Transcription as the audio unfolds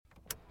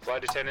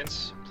Flight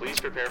attendants, please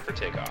prepare for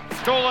takeoff.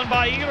 Stolen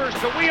by Ehlers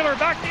to Wheeler,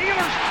 back to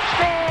Ehlers,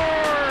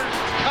 scores!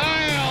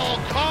 Kyle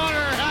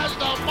Connor has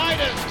the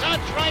Midas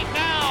touch right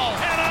now.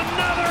 And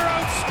another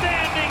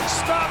outstanding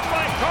stop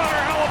by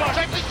Connor Hellebuyck.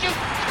 Check the shoot,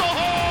 score!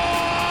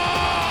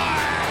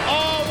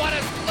 Oh, what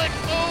a slick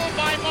move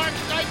by Mark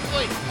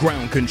Scheifele.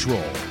 Ground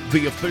Control,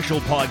 the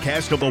official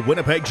podcast of the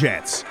Winnipeg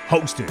Jets,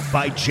 hosted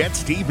by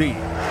Jets TV.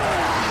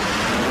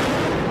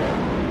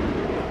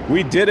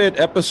 We did it.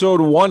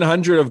 Episode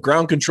 100 of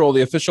Ground Control,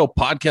 the official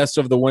podcast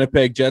of the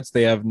Winnipeg Jets.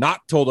 They have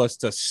not told us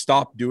to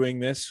stop doing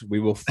this.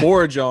 We will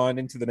forge on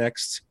into the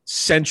next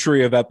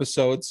century of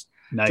episodes.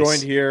 Nice.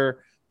 Joined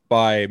here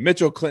by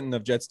Mitchell Clinton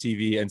of Jets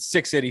TV and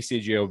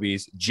 680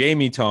 CJOB's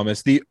Jamie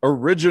Thomas, the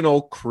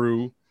original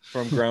crew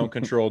from Ground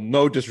Control.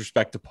 No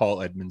disrespect to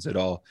Paul Edmonds at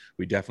all.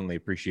 We definitely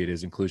appreciate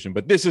his inclusion,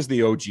 but this is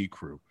the OG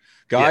crew.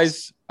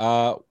 Guys,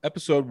 yes.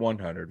 Episode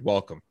 100.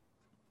 Welcome.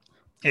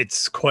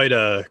 It's quite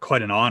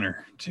an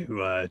honor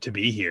to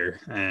be here,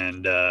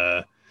 and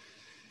I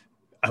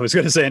was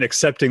going to say in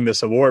accepting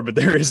this award, but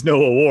there is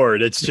no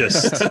award. It's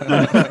just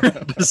another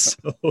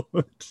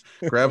episode.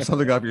 Grab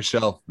something off your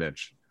shelf,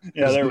 Mitch.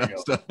 Yeah, there we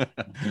go.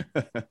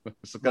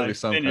 It's got to be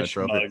some kind of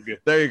trophy. Mug.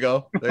 There you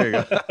go. There you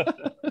go.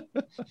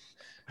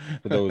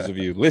 For those of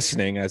you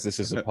listening, as this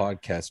is a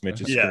podcast,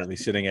 Mitch is currently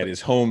sitting at his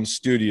home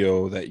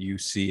studio that you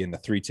see in the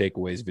 3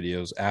 Takeaways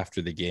videos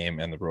after the game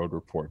and the road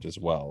report as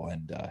well.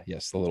 And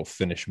yes, the little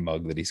Finnish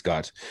mug that he's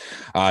got.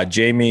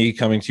 Jamie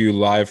coming to you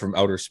live from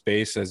outer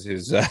space as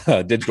his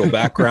digital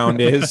background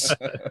is.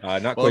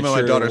 Not quite sure.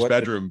 My daughter's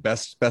bedroom,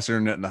 best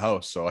internet in the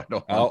house, so I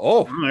don't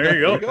know. There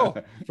you go.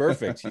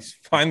 Perfect. He's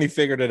finally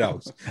figured it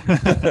out.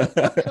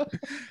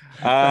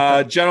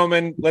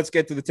 Gentlemen, let's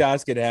get to the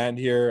task at hand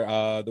here.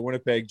 The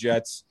Winnipeg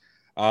Jets,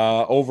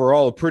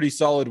 overall, a pretty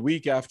solid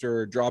week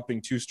after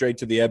dropping 2 straight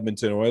to the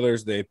Edmonton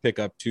Oilers. They pick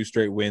up 2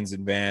 straight wins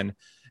in Van,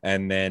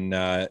 and then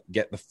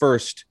get the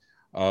first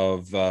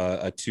of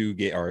a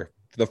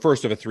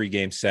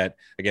 3-game set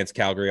against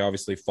Calgary,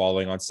 obviously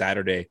falling on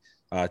Saturday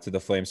to the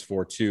Flames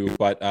 4-2.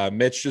 But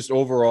Mitch, just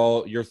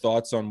overall, your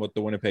thoughts on what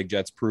the Winnipeg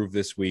Jets proved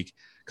this week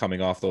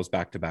coming off those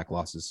back-to-back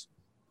losses?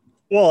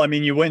 Well, I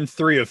mean, you win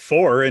 3 of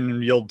 4,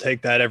 and you'll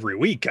take that every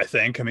week, I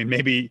think. I mean,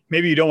 maybe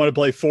you don't want to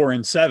play 4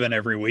 and 7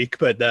 every week,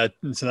 but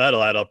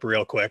that'll add up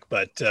real quick.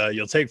 But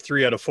you'll take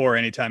 3 out of 4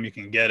 anytime you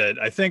can get it.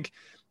 I think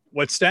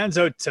what stands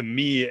out to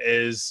me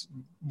is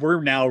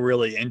we're now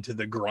really into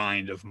the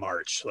grind of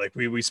March. Like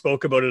we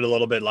spoke about it a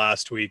little bit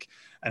last week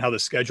and how the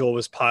schedule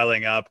was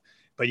piling up,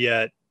 but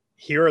yet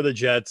here are the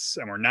Jets,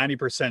 and we're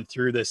 90%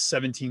 through this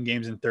 17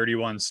 games and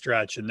 31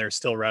 stretch, and they're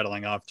still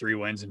rattling off 3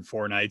 wins in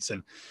 4 nights,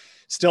 and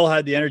still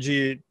had the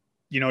energy,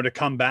 to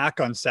come back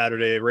on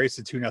Saturday, erase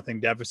the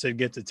 2-0 deficit,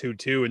 get to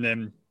 2-2. And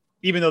then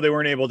even though they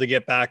weren't able to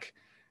get back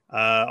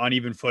on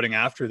even footing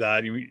after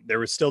that, there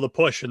was still the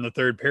push in the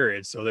 3rd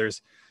period. So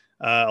there's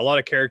a lot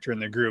of character in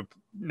the group.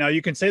 Now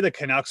you can say the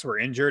Canucks were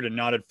injured and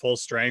not at full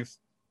strength.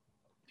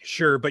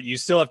 Sure, but you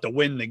still have to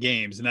win the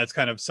games. And that's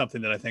kind of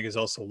something that I think is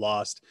also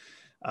lost.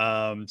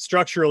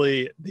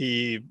 Structurally,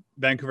 the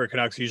Vancouver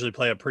Canucks usually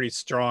play a pretty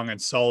strong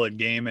and solid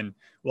game, and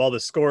while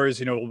the scores,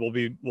 will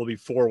be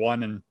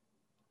 4-0 and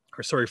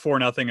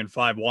 4-0 and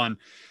 5-1,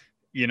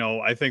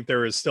 I think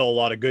there is still a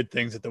lot of good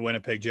things that the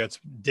Winnipeg Jets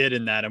did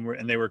in that,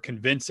 and they were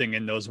convincing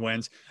in those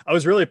wins. I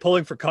was really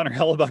pulling for Connor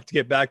Hellebuyck to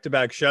get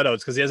back-to-back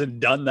shutouts because he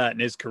hasn't done that in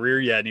his career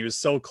yet, and he was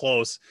so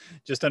close,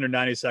 just under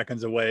 90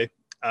 seconds away.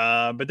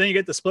 But then you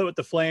get the split with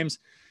the Flames,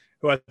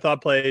 who I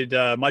thought played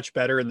much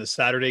better in the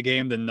Saturday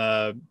game than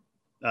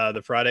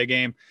the Friday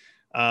game.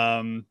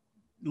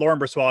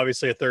 Laurent Brossoit,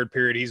 obviously a 3rd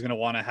period, he's going to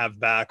want to have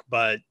back,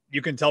 but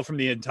you can tell from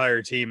the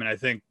entire team. And I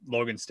think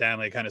Logan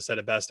Stanley kind of said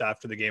it best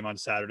after the game on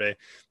Saturday.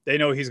 They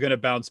know he's going to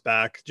bounce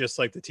back, just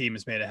like the team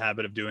has made a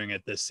habit of doing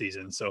it this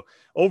season. So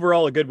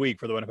overall, a good week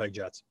for the Winnipeg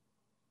Jets.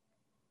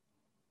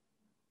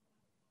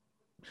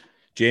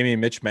 Jamie,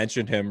 Mitch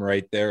mentioned him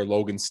right there.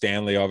 Logan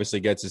Stanley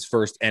obviously gets his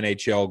first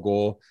NHL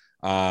goal.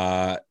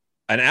 An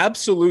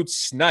absolute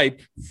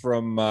snipe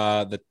from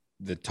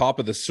the top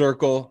of the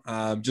circle.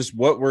 Just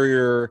what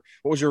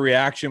was your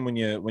reaction when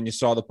you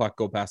saw the puck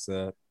go past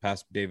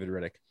David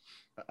Riddick?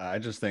 I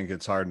just think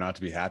it's hard not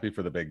to be happy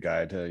for the big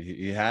guy.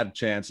 He had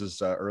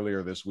chances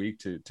earlier this week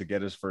to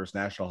get his first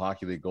National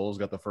Hockey League goals,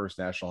 got the first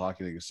National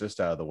Hockey League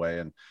assist out of the way.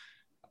 And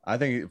I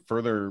think it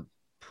further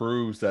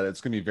proves that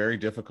it's going to be very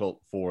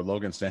difficult for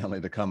Logan Stanley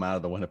to come out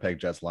of the Winnipeg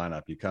Jets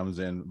lineup. He comes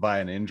in by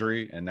an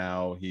injury, and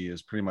now he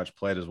has pretty much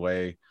played his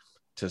way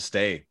to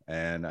stay.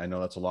 And I know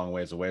that's a long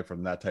ways away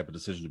from that type of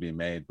decision to be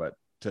made, but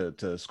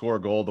to score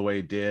a goal the way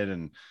he did,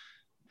 and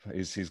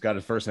he's got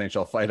his first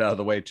NHL fight out of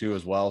the way too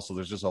as well. So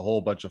there's just a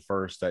whole bunch of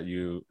firsts that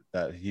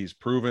he's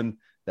proven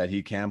that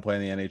he can play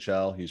in the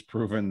NHL. He's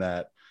proven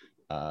that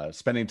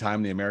spending time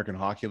in the American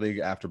Hockey League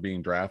after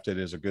being drafted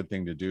is a good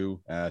thing to do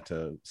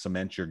to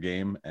cement your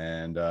game.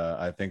 And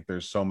I think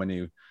there's so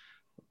many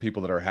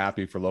people that are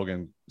happy for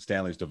Logan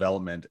Stanley's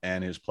development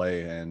and his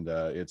play. And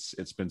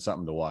it's been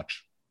something to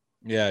watch.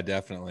 Yeah,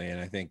 definitely. And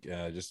I think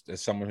just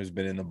as someone who's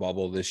been in the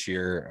bubble this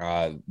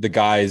year, the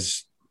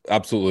guys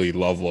absolutely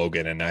love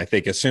Logan. And I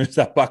think as soon as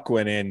that puck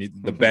went in,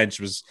 the bench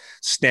was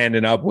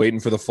standing up, waiting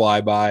for the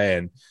flyby.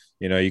 And,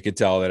 you could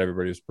tell that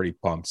everybody was pretty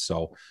pumped.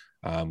 So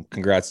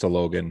congrats to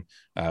Logan.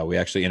 We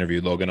actually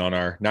interviewed Logan on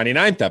our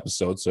 99th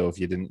episode. So if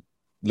you didn't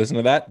listen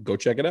to that, go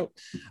check it out.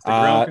 The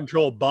ground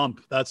control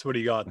bump. That's what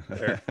he got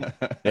there.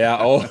 Yeah.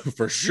 Oh,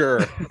 for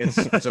sure.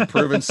 It's a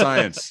proven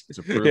science. It's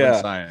a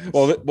proven science.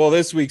 Well,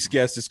 this week's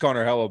guest is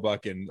Connor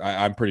Hellebuyck, and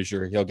I'm pretty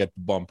sure he'll get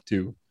the bump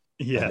too.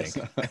 Yes.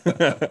 All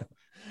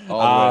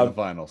the way to the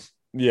finals.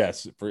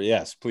 Yes,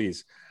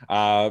 please.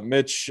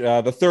 Mitch,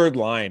 the third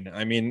line.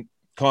 I mean,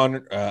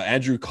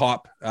 Andrew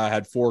Kopp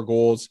had 4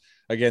 goals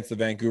against the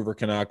Vancouver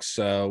Canucks.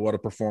 What a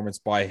performance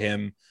by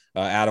him.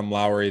 Adam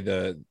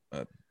Lowry,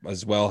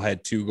 as well,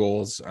 had 2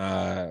 goals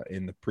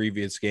in the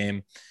previous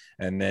game.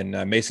 And then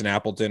Mason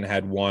Appleton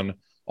had 1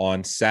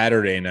 on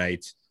Saturday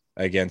night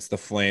against the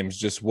Flames.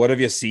 Just what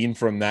have you seen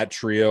from that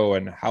trio,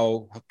 and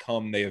how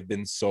come they have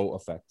been so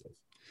effective?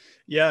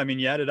 Yeah, I mean,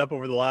 you add it up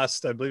over the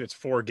last, I believe it's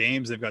 4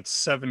 games. They've got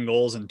 7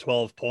 goals and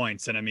 12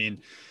 points. And I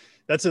mean,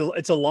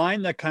 it's a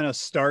line that kind of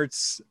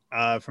starts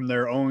from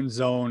their own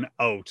zone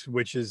out,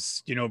 which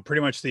is,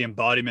 pretty much the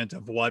embodiment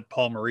of what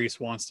Paul Maurice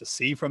wants to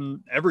see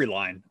from every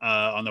line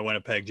on the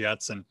Winnipeg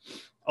Jets. And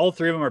all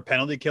 3 of them are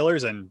penalty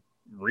killers, and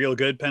real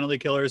good penalty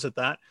killers at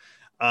that.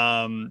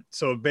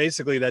 So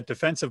basically that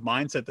defensive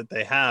mindset that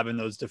they have and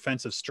those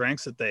defensive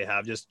strengths that they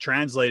have just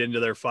translate into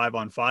their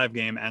 5-on-5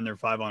 game and their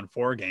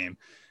 5-on-4 game.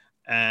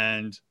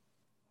 And,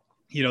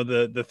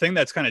 the thing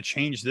that's kind of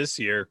changed this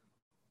year,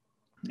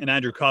 and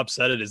Andrew Kopp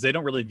said it, is they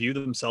don't really view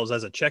themselves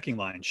as a checking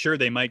line. Sure,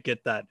 they might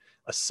get that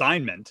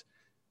assignment,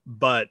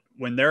 but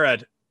when they're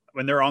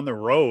on the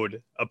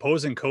road,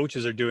 opposing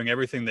coaches are doing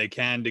everything they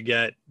can to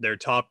get their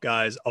top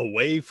guys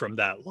away from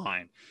that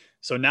line.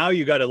 So now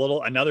you got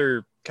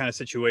another kind of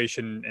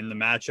situation in the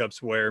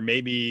matchups where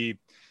maybe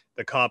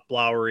the Kopp,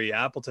 Lowry,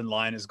 Appleton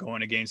line is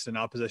going against an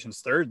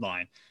opposition's third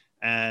line.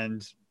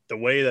 And the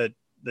way that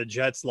the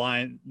Jets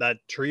line, that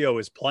trio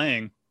is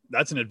playing,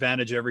 that's an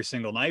advantage every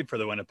single night for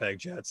the Winnipeg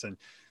Jets. And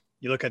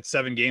you look at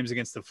 7 games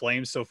against the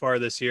Flames so far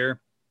this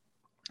year,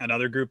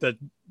 another group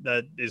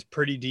that is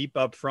pretty deep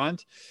up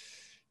front.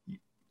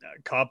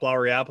 Kopp,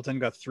 Lowry, Appleton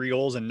got 3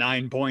 goals and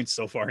 9 points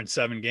so far in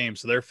 7 games.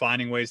 So they're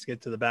finding ways to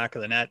get to the back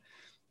of the net.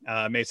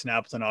 Mason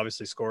Appleton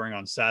obviously scoring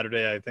on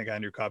Saturday. I think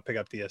Andrew Kopp picked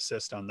up the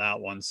assist on that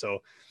one.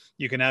 So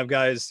you have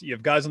guys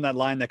on that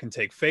line that can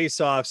take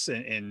faceoffs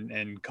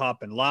in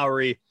Kopp and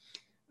Lowry.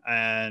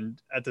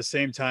 And at the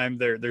same time,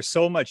 they're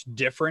so much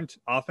different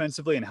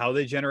offensively and how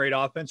they generate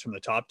offense from the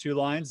top 2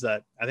 lines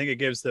that I think it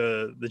gives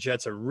the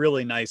Jets a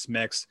really nice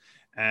mix.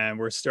 And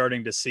we're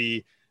starting to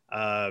see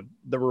the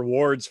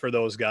rewards for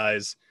those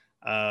guys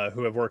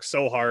who have worked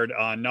so hard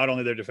on not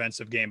only their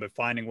defensive game, but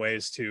finding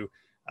ways to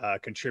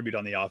contribute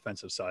on the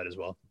offensive side as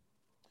well.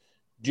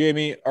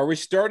 Jamie, are we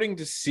starting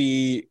to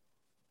see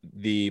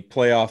the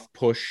playoff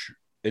push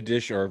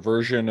edition or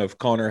version of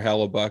Connor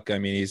Hellebuyck? I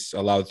mean, he's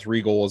allowed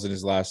 3 goals in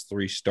his last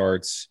 3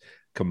 starts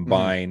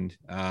combined.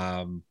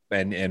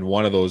 And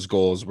one of those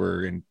goals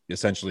were in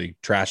essentially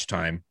trash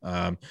time.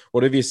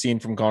 What have you seen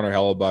from Connor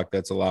Hellebuyck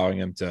that's allowing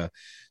him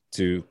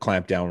to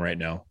clamp down right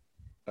now?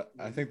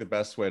 I think the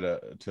best way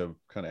to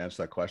kind of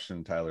answer that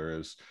question, Tyler,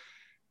 is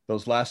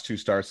those last 2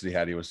 starts that he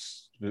had, he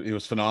was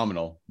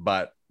phenomenal.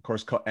 But of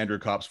course, Andrew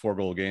Kopp's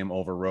 4-goal game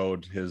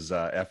overrode his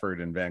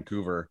effort in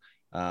Vancouver.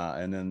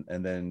 And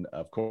then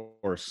of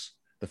course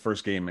the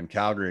first game in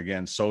Calgary,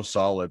 again, so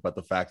solid, but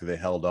the fact that they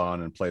held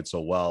on and played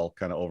so well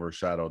kind of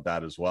overshadowed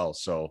that as well.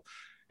 So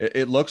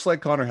it looks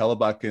like Connor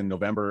Hellebuyck in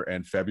November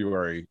and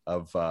February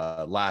of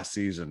last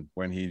season,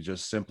 when he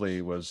just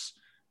simply was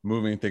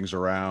moving things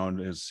around.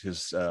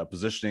 His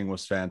positioning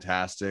was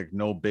fantastic,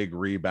 no big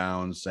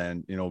rebounds.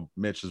 And,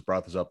 Mitch has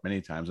brought this up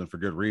many times, and for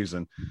good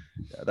reason.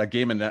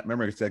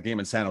 Remember that game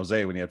in San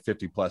Jose when he had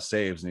 50 plus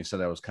saves and he said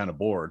I was kind of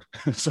bored.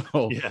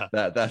 So yeah,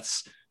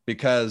 that's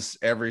because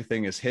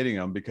everything is hitting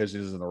him because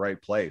he's in the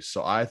right place.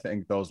 So I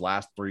think those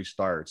last 3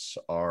 starts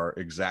are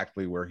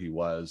exactly where he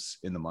was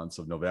in the months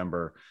of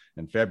November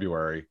and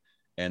February.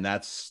 And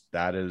that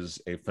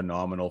is a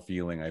phenomenal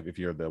feeling if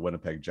you're the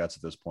Winnipeg Jets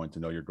at this point, to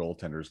know your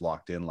goaltender's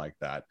locked in like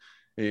that.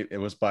 It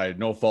was by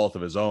no fault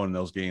of his own in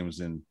those games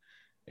in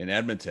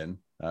Edmonton,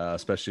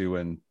 especially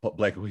when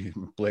Blake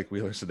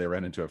Wheeler said they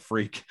ran into a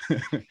freak.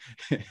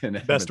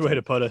 Best way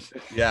to put it.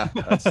 Yeah,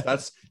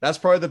 that's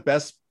probably the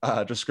best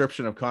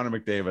description of Connor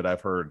McDavid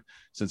I've heard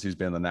since he's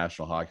been in the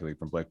National Hockey League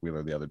from Blake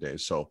Wheeler the other day.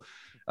 So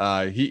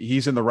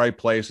he's in the right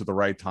place at the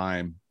right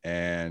time.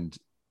 And,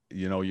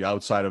 you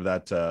outside of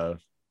that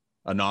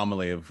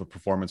anomaly of a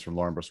performance from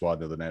Laurent Brossoit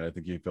the other night, I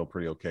think you feel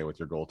pretty okay with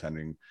your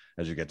goaltending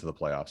as you get to the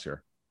playoffs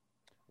here.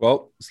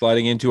 Well,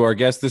 sliding into our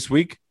guest this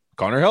week,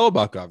 Connor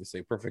Hellebuyck,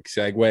 obviously perfect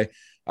segue.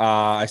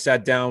 I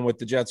sat down with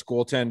the Jets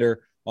goaltender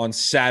on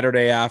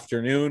Saturday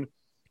afternoon,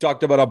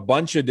 Talked about a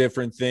bunch of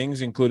different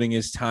things, including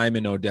his time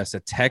in Odessa,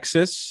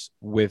 Texas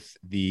with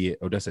the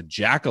Odessa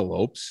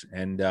Jackalopes.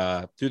 And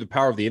through the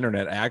power of the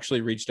internet, I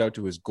actually reached out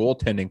to his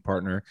goaltending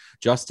partner,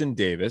 Justin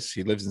Davis.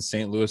 He lives in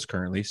St. Louis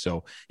currently.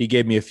 So he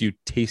gave me a few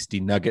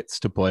tasty nuggets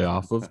to play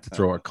off of to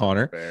throw at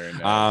Connor. Very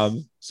nice.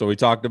 So we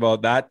talked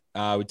about that.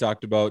 We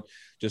talked about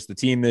just the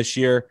team this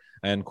year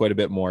and quite a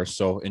bit more.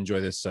 So enjoy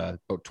this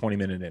about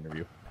 20-minute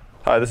interview.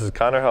 Hi, this is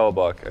Connor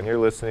Hellebuyck, and you're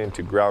listening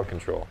to Ground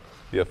Control,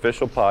 the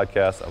official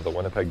podcast of the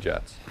Winnipeg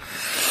Jets.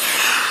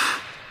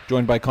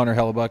 Joined by Connor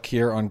Hellebuyck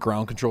here on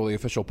Ground Control, the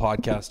official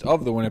podcast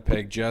of the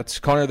Winnipeg Jets.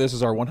 Connor, this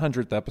is our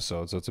 100th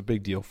episode, so it's a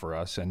big deal for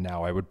us. And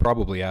now I would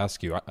probably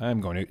ask you,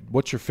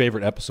 what's your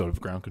favorite episode of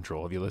Ground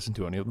Control? Have you listened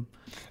to any of them?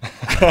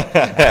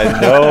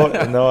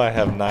 No, I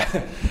have not.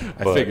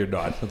 I figured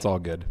not. That's all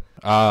good.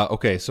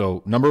 Okay,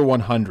 so number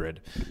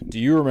 100. Do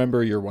you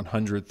remember your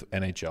 100th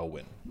NHL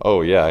win?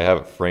 Oh, yeah, I have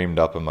it framed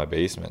up in my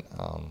basement.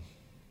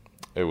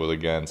 It was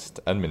against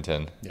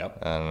Edmonton,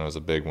 and it was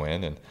a big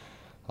win, and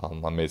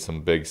I made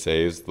some big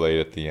saves late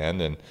at the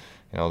end, and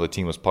the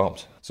team was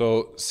pumped.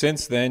 So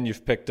since then,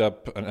 you've picked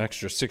up an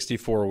extra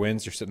 64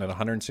 wins. You're sitting at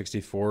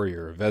 164.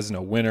 You're a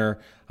Vezina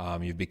winner.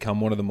 You've become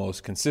one of the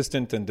most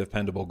consistent and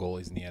dependable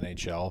goalies in the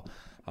NHL.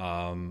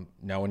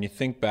 Now, when you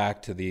think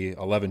back to the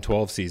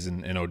 11-12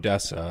 season in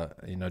Odessa,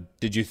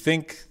 did you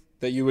think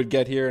that you would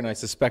get here? And I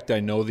suspect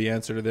I know the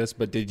answer to this,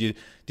 but did you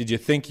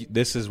think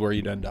this is where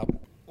you'd end up?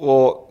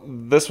 Well,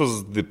 this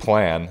was the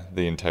plan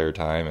the entire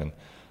time, and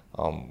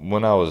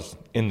when I was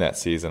in that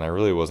season, I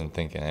really wasn't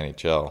thinking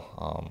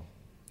NHL.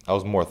 I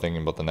was more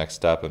thinking about the next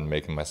step and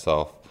making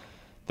myself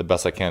the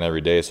best I can every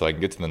day so I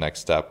can get to the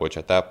next step, which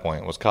at that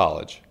point was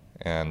college.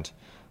 And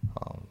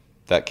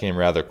that came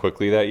rather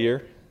quickly that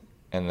year.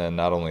 And then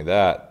not only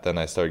that, then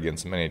I started getting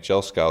some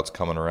NHL scouts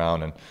coming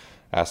around and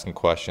asking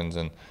questions.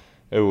 And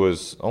it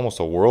was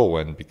almost a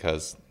whirlwind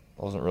because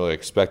I wasn't really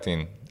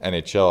expecting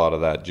NHL out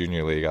of that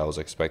junior league. I was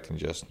expecting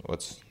just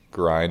let's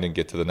grind and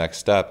get to the next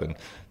step. And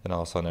then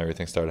all of a sudden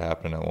everything started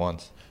happening at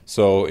once.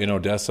 So in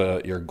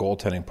Odessa, your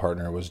goaltending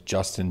partner was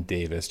Justin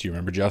Davis. Do you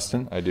remember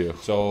Justin? I do.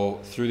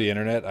 So through the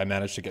internet, I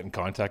managed to get in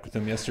contact with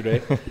him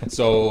yesterday.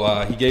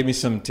 So he gave me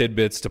some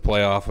tidbits to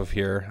play off of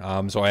here.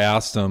 So I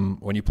asked him,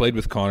 when you played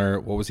with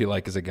Connor, what was he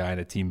like as a guy and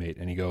a teammate?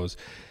 And he goes,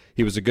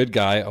 he was a good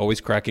guy,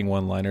 always cracking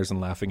one-liners and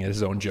laughing at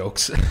his own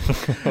jokes.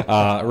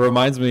 It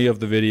reminds me of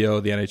the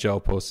video the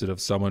NHL posted of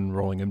someone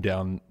rolling him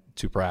down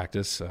to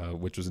practice,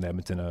 which was in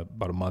Edmonton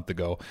about a month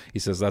ago. He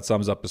says that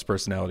sums up his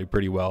personality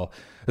pretty well.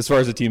 As far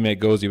as a teammate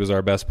goes, he was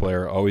our best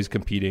player, always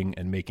competing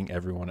and making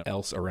everyone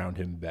else around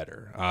him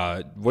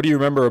better. What do you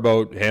remember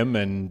about him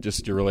and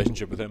just your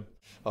relationship with him?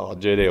 Oh,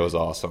 J-Day was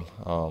awesome.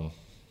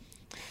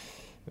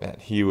 Man,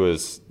 he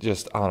was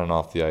just on and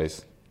off the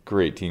ice.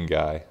 Great team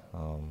guy.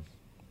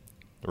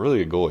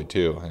 Really good goalie,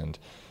 too. And,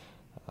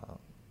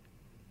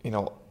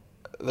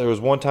 there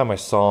was one time I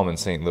saw him in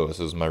St. Louis.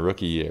 It was my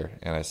rookie year,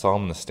 and I saw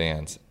him in the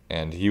stands.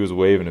 And he was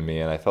waving to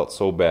me, and I felt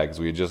so bad because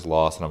we had just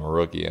lost, and I'm a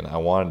rookie. And I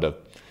wanted to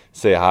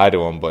say hi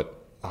to him,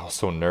 but I was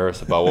so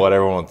nervous about what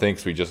everyone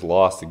thinks we just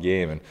lost the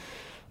game. And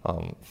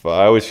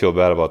I always feel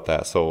bad about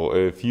that. So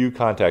if you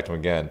contact him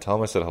again, tell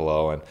him I said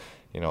hello. And,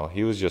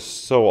 he was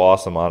just so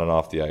awesome on and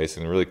off the ice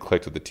and really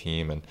clicked with the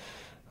team. And,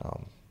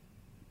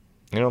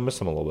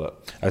 miss him a little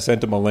bit. I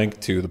sent him a link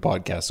to the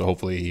podcast, so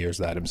hopefully he hears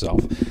that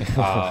himself.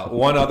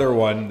 One other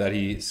one that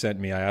he sent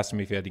me, I asked him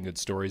if he had any good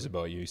stories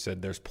about you. He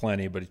said there's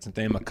plenty, but to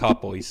name a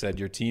couple, he said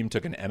your team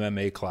took an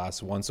MMA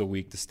class once a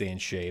week to stay in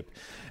shape.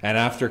 And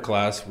after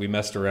class, we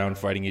messed around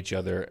fighting each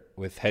other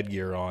with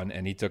headgear on,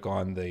 and he took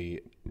on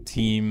the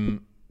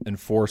team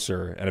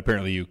enforcer, and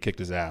apparently you kicked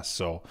his ass.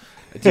 So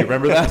do you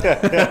remember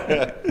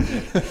that?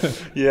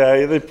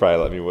 Yeah, they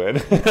probably let me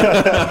win.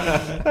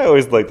 I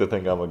always like to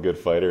think I'm a good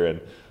fighter,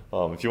 and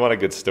if you want a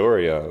good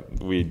story,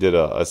 we did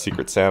a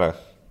Secret Santa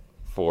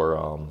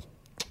for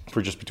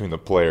just between the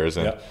players,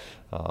 and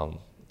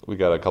we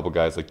got a couple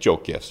guys like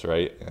joke gifts,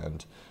 right?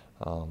 And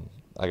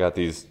I got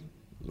these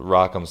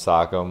Rock'em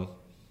Sock'em,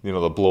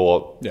 the blow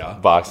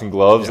up boxing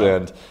gloves,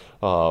 and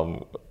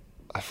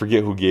I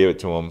forget who gave it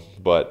to him,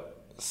 but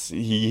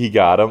he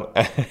got him,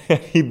 and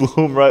he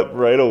blew him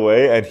right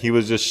away, and he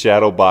was just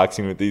shadow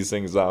boxing with these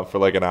things on for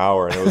like an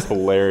hour, and it was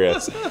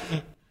hilarious.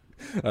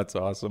 That's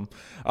awesome.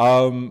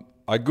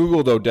 I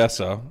Googled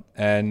Odessa,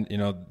 and,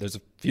 there's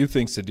a few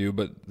things to do,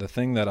 but the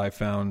thing that I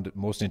found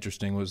most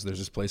interesting was there's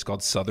this place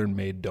called Southern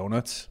Made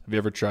Donuts. Have you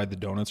ever tried the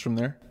donuts from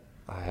there?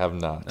 I have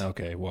not.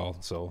 Okay, well,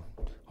 so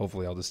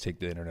hopefully I'll just take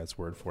the internet's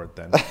word for it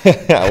then.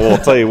 Yeah, well,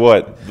 I'll tell you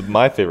what,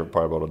 my favorite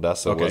part about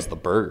Odessa was the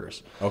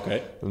burgers.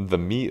 Okay. The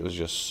meat was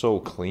just so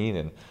clean,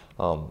 and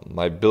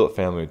my billet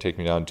family would take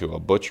me down to a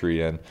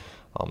butchery, and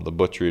the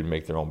butchery would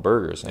make their own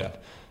burgers. And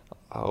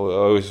I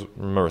always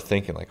remember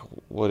thinking, like,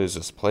 what is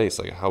this place?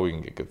 Like, how we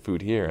can get good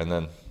food here? And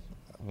then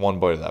one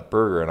bite of that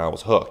burger, and I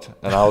was hooked.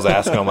 And I was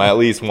asking them at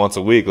least once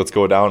a week, let's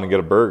go down and get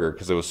a burger,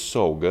 because it was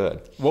so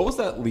good. What was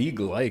that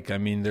league like? I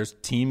mean, there's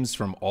teams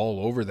from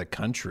all over the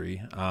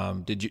country.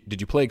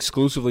 Did you play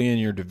exclusively in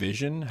your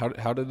division?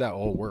 How did that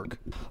all work?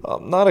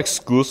 Not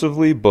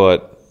exclusively,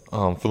 but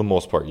For the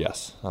most part,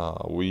 yes.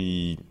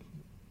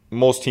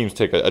 Most teams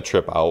take a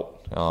trip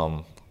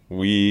out.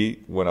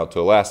 We went out to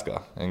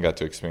Alaska and got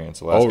to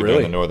experience Alaska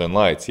during the Northern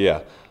Lights.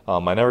 Yeah.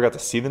 I never got to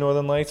see the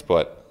Northern Lights,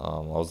 but I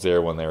was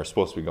there when they were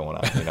supposed to be going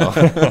out. You know,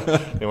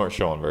 they weren't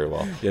showing very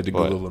well. You had to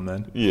Google them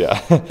then.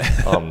 Yeah.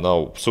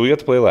 No. So we got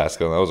to play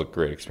Alaska, and that was a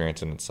great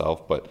experience in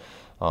itself. But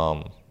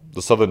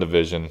the Southern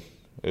Division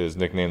is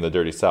nicknamed the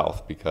Dirty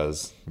South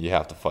because you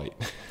have to fight.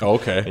 Oh,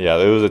 okay. Yeah,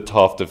 it was a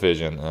tough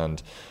division,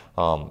 and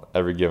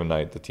every given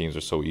night the teams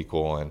are so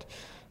equal, and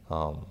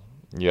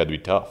you had to be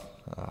tough.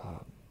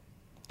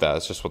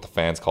 That's just what the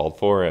fans called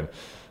for, and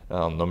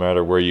no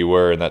matter where you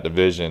were in that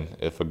division,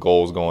 if a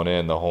goal was going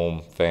in, the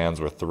home fans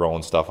were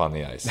throwing stuff on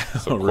the ice.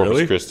 So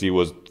Corpus Christi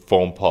was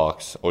foam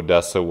pucks,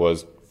 Odessa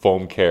was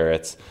foam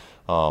carrots,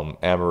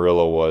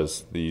 Amarillo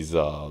was these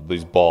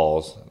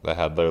balls that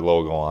had their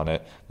logo on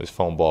it, these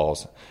foam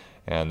balls,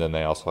 and then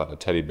they also had a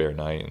teddy bear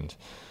night, and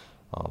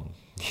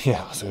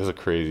yeah, it was a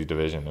crazy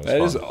division. It was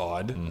fun. Is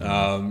odd.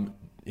 Mm-hmm.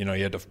 You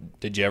know,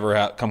 did you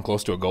ever come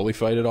close to a goalie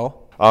fight at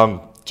all?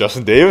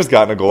 Justin Davis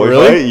got in a goalie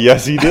fight.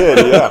 Yes, he did.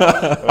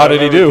 Yeah. How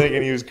did he do?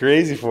 Thinking he was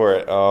crazy for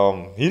it.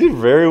 He did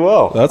very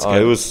well. That's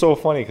good. It was so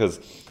funny because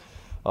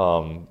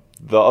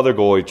the other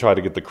goalie tried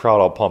to get the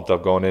crowd all pumped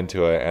up going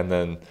into it, and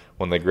then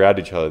when they grabbed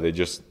each other, they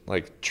just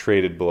like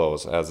traded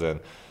blows, as in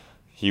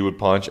he would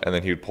punch and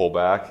then he would pull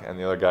back, and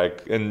the other guy,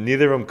 and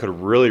neither of them could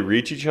really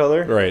reach each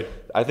other. Right.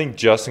 I think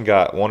Justin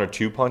got 1 or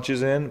 2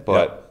 punches in,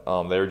 but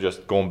they were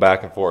just going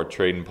back and forth,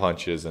 trading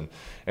punches and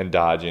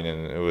dodging,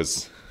 and it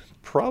was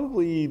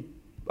probably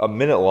a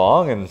minute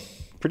long and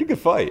pretty good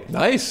fight.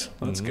 Nice.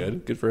 That's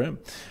good. Good for him.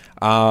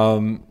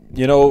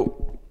 You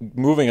know,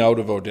 moving out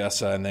of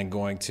Odessa and then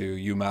going to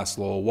UMass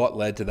Lowell, what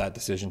led to that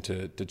decision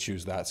to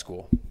choose that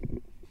school?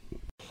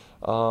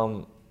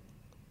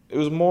 It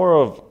was more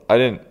of, I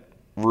didn't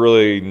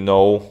really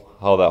know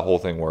how that whole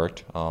thing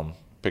worked,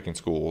 picking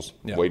schools,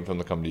 waiting for them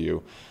to come to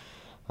you.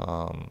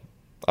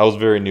 I was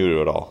very new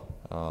to it all.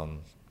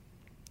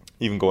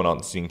 Even going out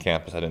and seeing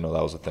campus, I didn't know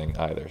that was a thing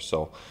either.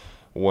 So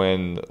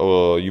when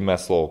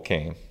UMass Lowell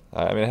came,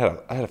 I mean,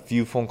 I had a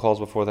few phone calls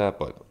before that,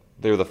 but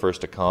they were the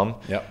first to come.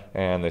 Yep.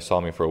 And they saw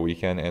me for a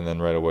weekend, and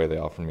then right away they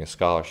offered me a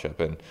scholarship.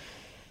 And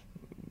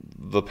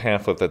the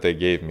pamphlet that they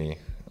gave me,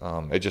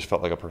 it just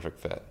felt like a perfect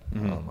fit.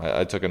 Mm-hmm.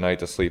 I took a night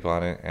to sleep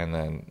on it, and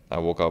then I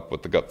woke up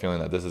with the gut feeling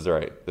that this is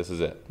right, this is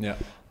it. Yeah.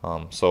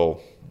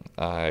 So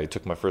I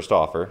took my first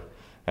offer,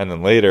 and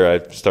then later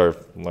I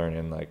started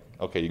learning, like,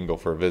 okay, you can go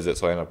for a visit.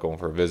 So I ended up going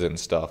for a visit and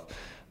stuff.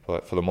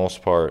 But for the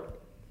most part,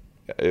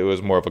 it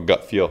was more of a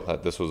gut feel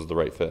that this was the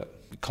right fit.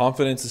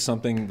 Confidence is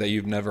something that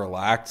you've never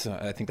lacked.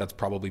 I think that's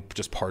probably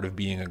just part of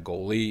being a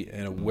goalie.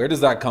 And where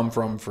does that come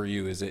from for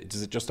you? Is it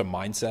just a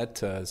mindset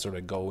to sort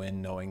of go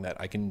in knowing that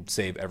I can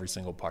save every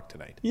single puck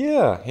tonight?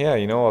 Yeah.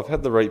 You know, I've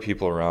had the right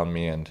people around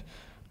me, and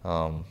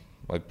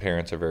my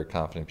parents are very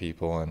confident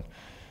people, and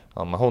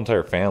my whole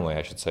entire family,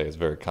 I should say, is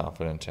very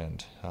confident,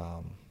 and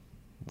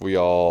we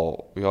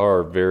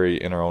are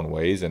very in our own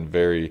ways and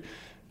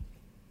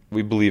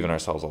we believe in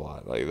ourselves a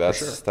lot. Like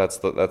that's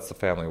the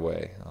family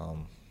way.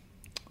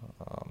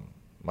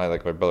 My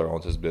brother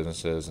owns his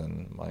businesses,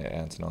 and my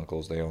aunts and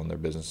uncles, they own their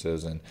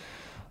businesses, and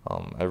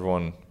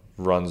everyone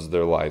runs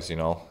their lives, you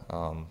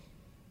know.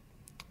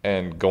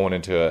 And going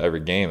into every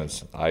game,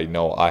 I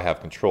know I have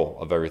control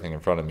of everything in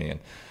front of me,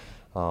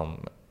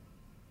 and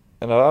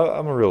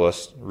I'm a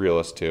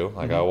realist too.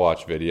 Like, I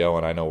watch video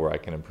and I know where I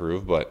can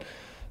improve, but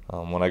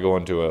when I go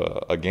into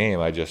a game,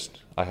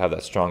 I have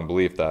that strong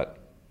belief that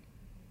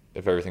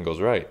if everything goes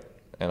right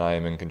and I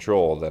am in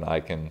control, then I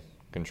can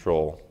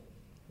control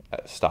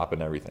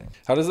stopping everything.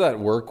 How does that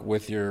work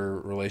with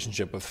your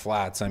relationship with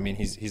Flats? I mean,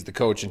 he's the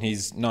coach, and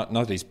he's not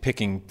that he's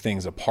picking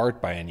things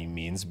apart by any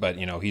means, but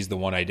you know, he's the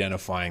one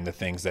identifying the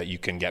things that you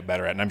can get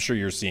better at, and I'm sure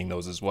you're seeing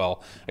those as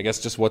well. I guess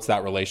just what's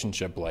that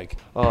relationship like?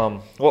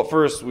 Well, at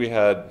first we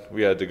had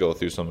to go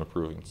through some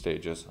improving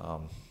stages.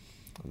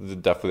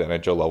 Definitely the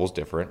NHL level is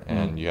different,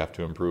 and you have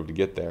to improve to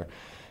get there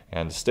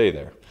and to stay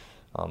there.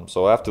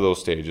 So after those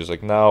stages,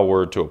 like now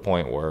we're to a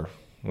point where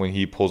when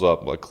he pulls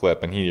up a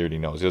clip, and he already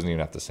knows, he doesn't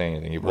even have to say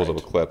anything. He pulls up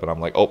a clip, and I'm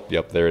like, oh,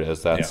 yep, there it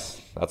is. That's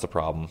a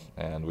problem,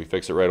 and we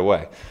fix it right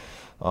away.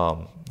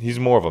 He's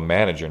more of a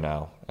manager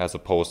now, as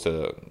opposed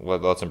to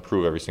let's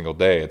improve every single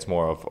day. It's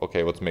more of,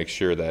 okay, let's make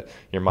sure that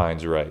your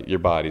mind's right, your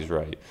body's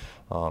right,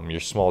 your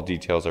small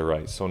details are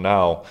right. So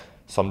now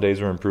some days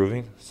we're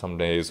improving, some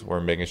days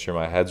we're making sure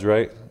my head's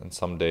right, and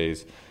some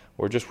days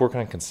we're just working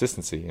on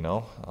consistency, you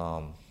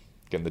know,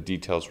 getting the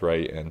details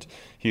right. And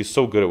he's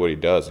so good at what he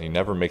does, and he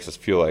never makes us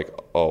feel like,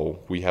 oh,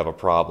 we have a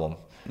problem.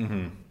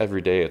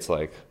 Every day it's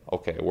like,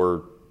 okay,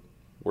 we're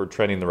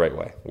trending the right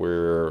way,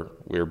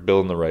 we're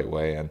building the right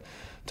way, and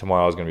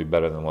tomorrow is going to be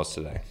better than it was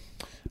today.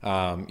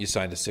 You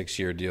signed a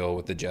 6-year deal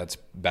with the Jets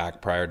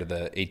back prior to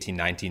the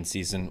 18-19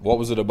 season. What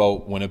was it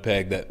about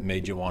Winnipeg that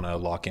made you want to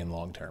lock in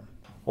long term?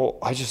 Well,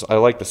 I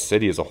like the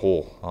city as a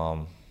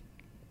whole.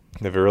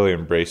 They've really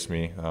embraced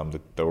me. The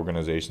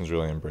organization's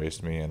really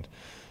embraced me, and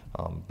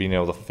being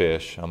able to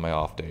fish on my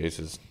off days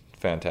is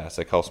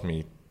fantastic. Helps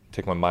me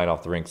take my mind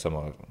off the rink. So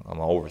I'm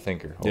an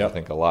overthinker. Yep.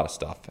 Overthink a lot of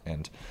stuff,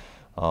 and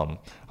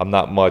I'm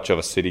not much of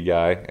a city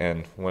guy.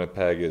 And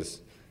Winnipeg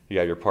is, you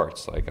got your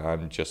parts. Like,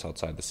 I'm just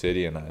outside the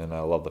city, and I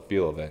love the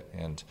feel of it.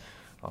 And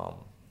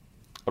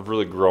I've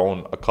really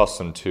grown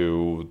accustomed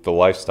to the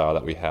lifestyle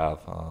that we have,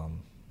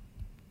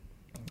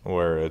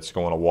 where it's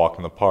going to walk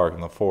in the park,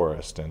 in the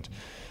forest,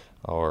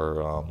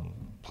 or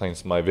playing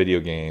some of my video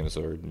games,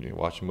 or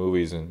watching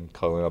movies and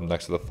cuddling up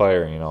next to the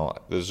fire.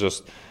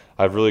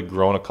 I've really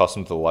grown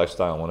accustomed to the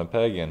lifestyle in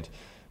Winnipeg, and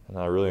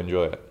I really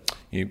enjoy it.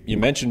 You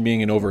mentioned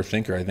being an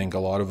overthinker. I think a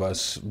lot of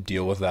us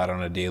deal with that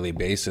on a daily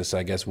basis.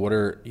 I guess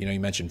you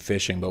mentioned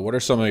fishing, but what are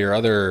some of your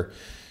other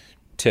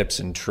tips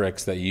and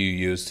tricks that you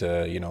use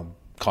to,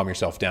 calm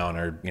yourself down,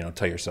 or,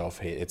 tell yourself,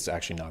 hey, it's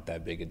actually not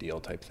that big a deal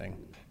type thing?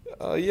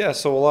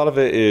 So a lot of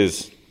it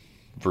is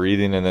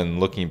breathing and then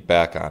looking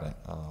back on it.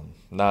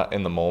 Not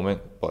in the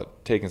moment,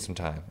 but taking some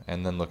time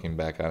and then looking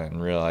back on it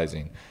and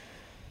realizing,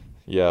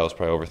 I was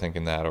probably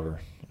overthinking that,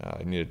 or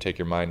you need to take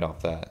your mind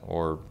off that,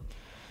 or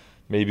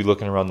maybe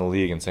looking around the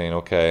league and saying,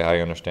 okay, I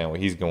understand what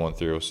he's going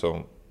through.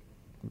 So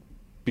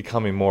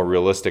becoming more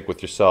realistic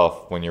with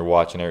yourself when you're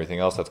watching everything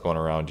else that's going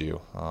around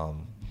you.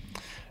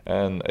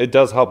 And it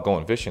does help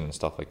going fishing and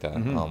stuff like that.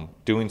 Mm-hmm.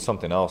 Doing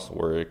something else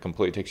where it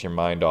completely takes your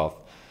mind off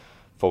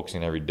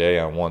focusing every day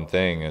on one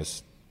thing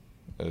is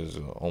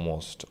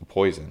almost a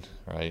poison,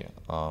 right?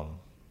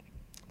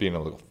 Being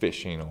able to go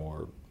fishing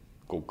or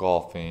go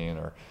golfing,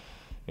 or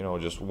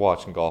just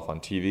watching golf on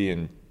TV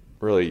and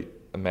really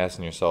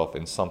imagine yourself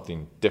in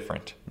something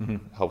different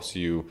helps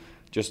you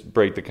just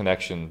break the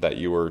connection that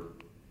you were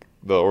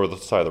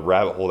the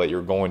rabbit hole that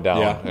you're going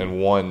down in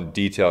one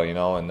detail,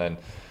 and then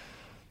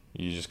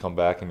you just come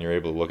back and you're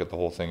able to look at the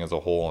whole thing as a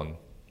whole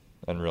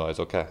and realize,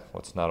 okay,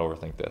 let's not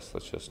overthink this.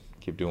 Let's just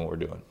keep doing what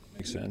we're doing.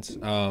 Makes sense.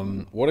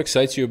 What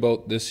excites you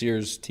about this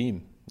year's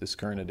team, this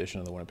current edition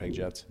of the Winnipeg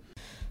Jets?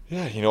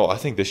 Yeah, I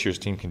think this year's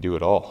team can do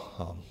it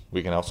all.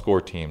 We can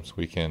outscore teams.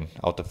 We can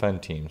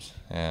outdefend teams.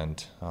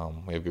 And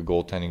we have good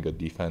goaltending, good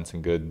defense,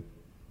 and good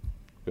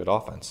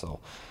offense. So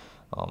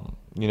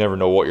you never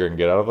know what you're going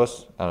to get out of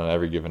us on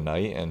every given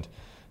night. And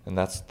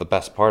that's the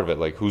best part of it.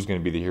 Like, who's going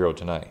to be the hero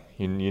tonight?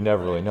 You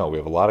never really know. We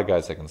have a lot of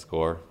guys that can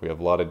score. We have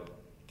a lot of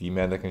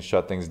D-men that can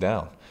shut things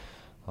down.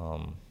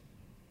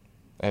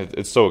 And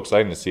it's so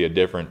exciting to see a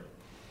different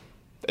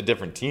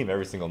team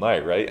every single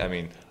night, right? I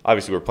mean,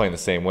 obviously we're playing the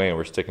same way and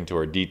we're sticking to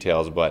our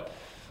details, but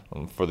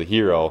for the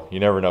hero, you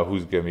never know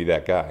who's going to be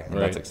that guy, and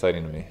that's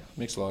exciting to me.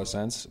 Makes a lot of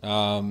sense.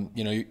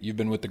 You've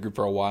been with the group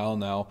for a while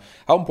now.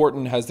 How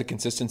important has the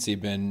consistency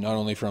been, not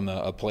only from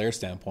a player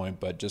standpoint,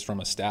 but just from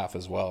a staff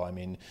as well? I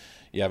mean,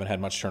 you haven't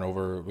had much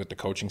turnover with the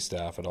coaching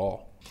staff at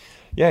all.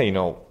 Yeah,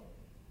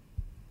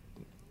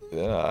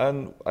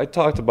 and I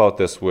talked about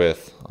this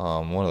with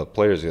one of the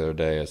players the other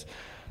day. Is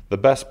the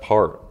best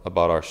part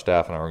about our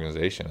staff and our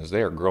organization is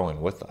they are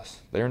growing with us.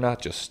 They're not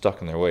just stuck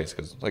in their ways,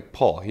 because like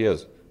Paul, he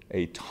has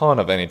a ton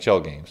of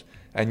NHL games,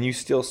 and you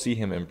still see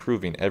him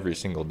improving every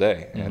single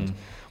day. Mm-hmm. And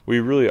we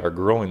really are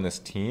growing this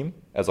team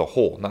as a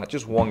whole. Not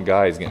just one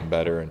guy is getting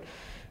better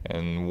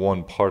and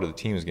one part of the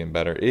team is getting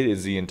better. It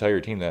is the entire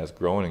team that is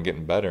growing and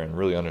getting better and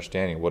really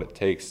understanding what it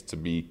takes to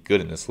be good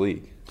in this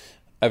league.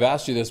 I've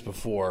asked you this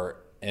before,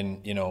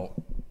 and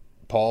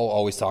Paul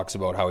always talks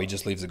about how he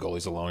just leaves the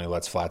goalies alone. He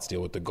lets Flats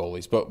deal with the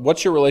goalies. But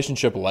what's your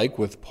relationship like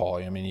with Paul?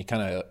 I mean, you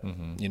kind of,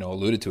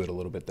 alluded to it a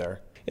little bit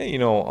there.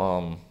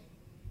 Yeah,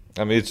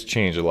 it's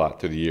changed a lot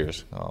through the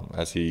years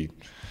as he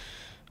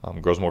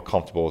grows more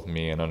comfortable with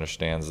me and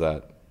understands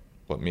that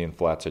what me and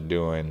Flats are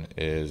doing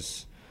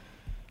is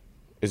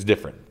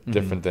different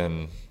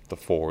than the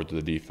forwards or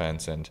the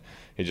defense. And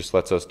he just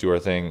lets us do our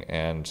thing,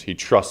 and he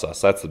trusts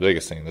us. That's the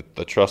biggest thing,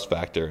 the trust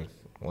factor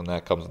when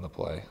that comes into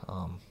play.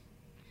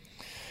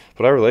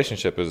 But our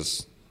relationship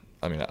is,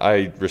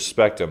 I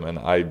respect him,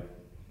 and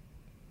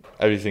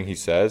everything he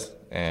says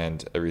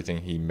and everything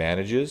he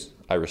manages,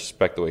 I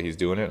respect the way he's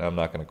doing it, and I'm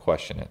not going to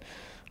question it.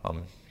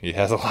 He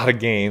has a lot of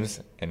games,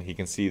 and he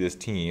can see this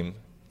team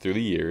through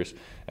the years,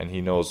 and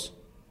he knows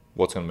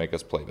what's going to make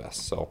us play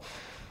best. So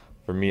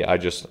for me, I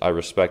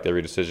respect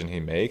every decision he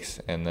makes,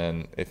 and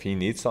then if he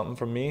needs something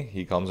from me,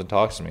 he comes and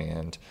talks to me.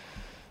 And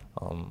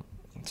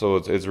so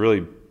it's really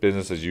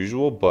business as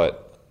usual,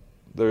 but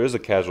there is a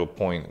casual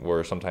point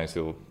where sometimes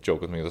he'll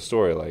joke with me with a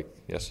story. Like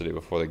yesterday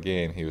before the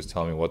game, he was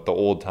telling me what the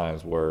old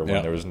times were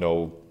when there was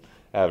no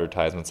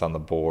advertisements on the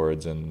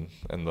boards, and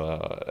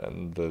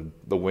the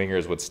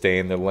wingers would stay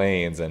in their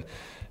lanes, and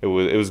it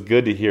was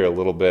good to hear a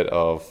little bit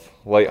of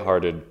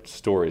lighthearted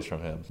stories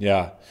from him.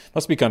 Yeah,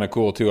 must be kind of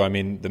cool too. I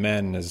mean, the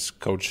man has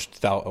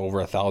coached over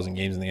 1,000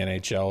 games in the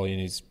NHL, and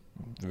he's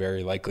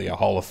very likely a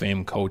Hall of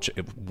Fame coach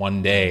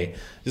one day.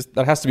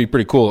 That has to be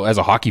pretty cool as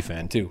a hockey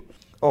fan too.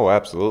 Oh,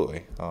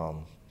 absolutely.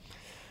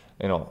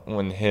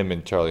 When him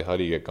and Charlie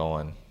Huddy get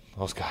going,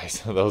 those guys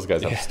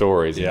have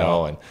stories, you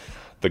know, and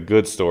the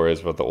good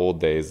stories about the old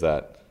days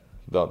that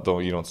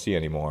you don't see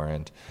anymore.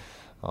 And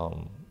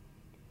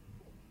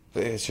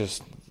it's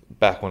just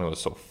back when it was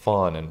so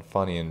fun and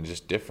funny and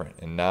just different.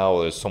 And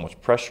now there's so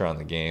much pressure on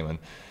the game,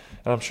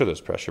 And I'm sure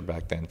there's pressure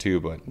back then too,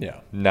 but Yeah.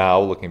 now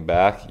looking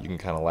back, you can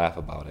kind of laugh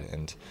about it.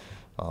 And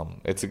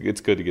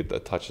it's good to get the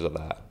touches of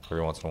that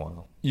every once in a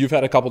while. You've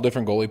had a couple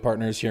different goalie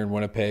partners here in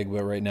Winnipeg,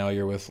 but right now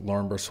you're with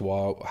Lauren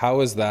Brossois. How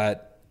has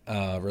that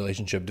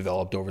relationship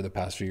developed over the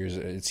past few years?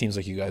 It seems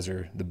like you guys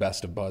are the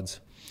best of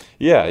buds.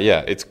 Yeah,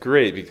 it's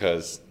great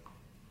because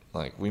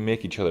like we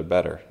make each other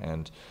better.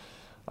 And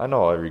I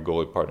know every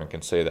goalie partner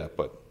can say that,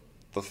 but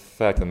the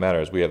fact of the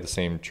matter is we have the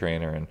same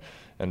trainer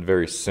and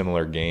very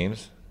similar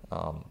games.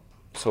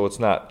 So it's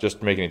not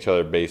just making each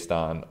other based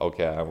on,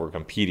 okay, we're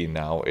competing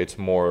now. It's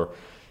more,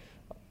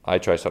 I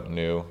try something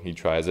new, he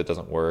tries it,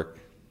 doesn't work.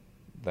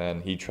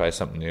 Then he tries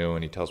something new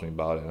and he tells me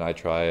about it, and I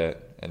try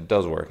it and it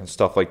does work and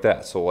stuff like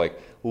that. So like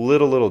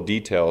little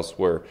details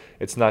where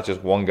it's not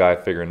just one guy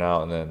figuring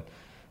out and then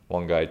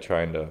one guy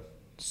trying to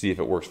see if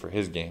it works for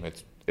his game.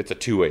 It's a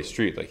two-way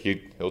street. Like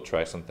he'll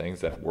try some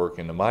things that work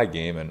into my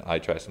game, and I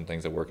try some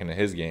things that work into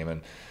his game.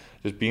 And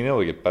just being able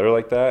to get better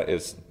like that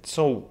is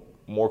so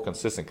more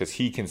consistent because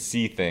he can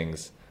see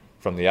things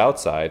from the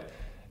outside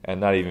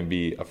and not even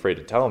be afraid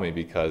to tell me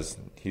because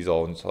he's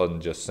all of a sudden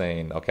just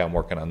saying, okay, I'm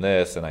working on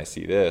this and I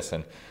see this.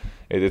 And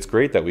it's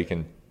great that we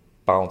can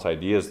bounce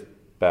ideas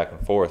back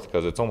and forth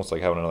because it's almost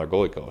like having another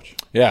goalie coach.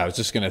 Yeah, I was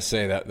just going to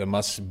say that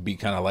must be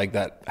kind of like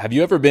that. Have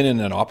you ever been in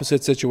an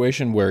opposite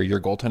situation where your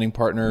goaltending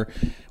partner,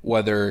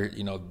 whether,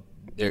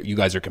 you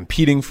guys are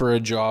competing for a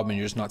job and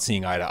you're just not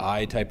seeing eye to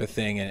eye type of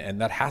thing,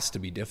 and that has to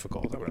be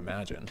difficult, I would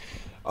imagine.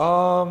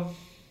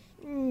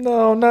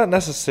 No, not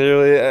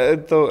necessarily.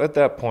 Though at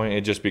that point,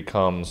 it just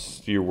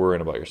becomes you're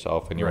worrying about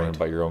yourself and you're worrying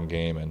about your own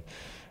game, and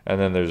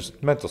then there's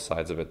mental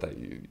sides of it that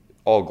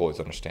all goalies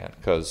understand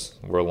because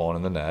we're alone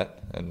in the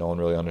net and no one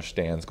really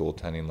understands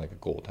goaltending like a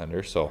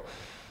goaltender. So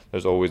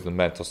there's always the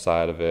mental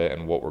side of it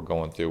and what we're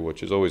going through,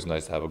 which is always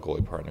nice to have a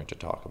goalie partner to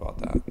talk about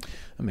that.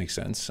 That makes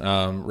sense.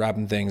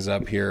 Wrapping things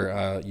up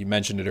here, you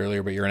mentioned it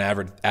earlier, but you're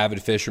an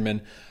avid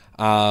fisherman.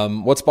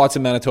 What spots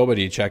in Manitoba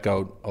do you check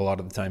out a lot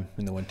of the time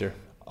in the winter?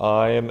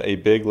 I am a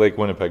big Lake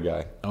Winnipeg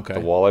guy. Okay.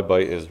 The walleye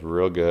bite is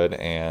real good,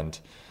 and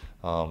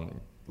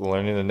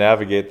learning to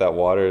navigate that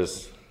water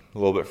is a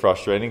little bit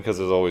frustrating because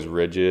there's always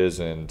ridges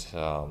and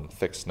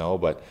thick snow.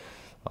 But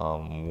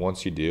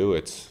once you do,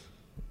 it's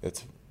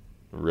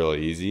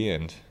really easy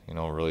and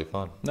really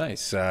fun.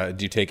 Nice. Do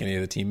you take any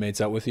of the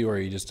teammates out with you, or are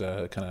you just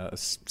a kind of a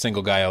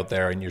single guy out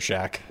there in your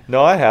shack?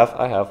 No, I have.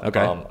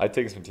 Okay. I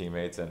take some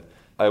teammates and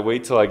I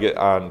wait till I get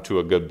on to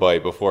a good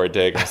bite before I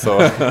take them. So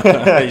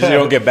you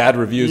don't get bad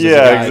reviews.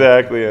 Yeah,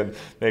 exactly, and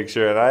make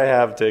sure. And I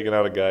have taken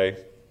out a guy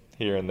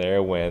here and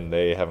there when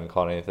they haven't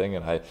caught anything,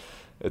 and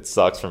it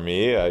sucks for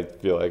me. I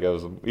feel like it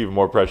was even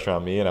more pressure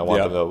on me, and I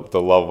want them to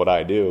love what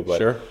I do. But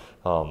sure.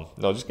 No,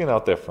 just getting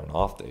out there for an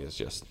off day is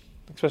just,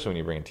 especially when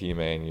you bring a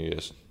teammate and you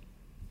just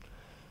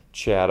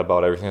chat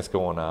about everything that's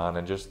going on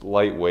and just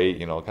lightweight,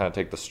 kind of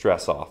take the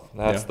stress off.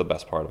 That's the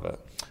best part of it.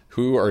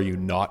 Who are you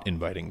not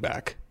inviting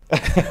back?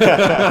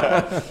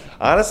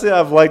 Honestly,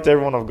 I've liked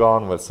everyone I've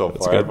gone with so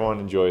far. Good. Everyone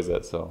enjoys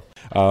it. So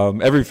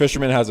every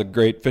fisherman has a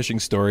great fishing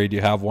story. Do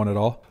you have one at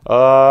all?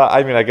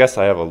 I guess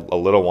I have a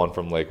little one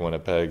from Lake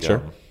Winnipeg.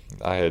 Sure.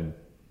 I have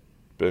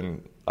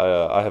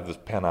this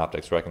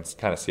Panoptics where I can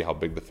kind of see how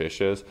big the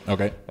fish is.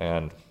 Okay.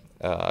 And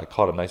I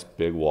caught a nice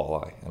big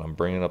walleye, and I'm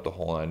bringing it up the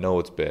hole, and I know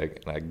it's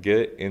big, and I get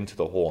it into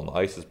the hole, and the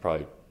ice is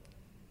probably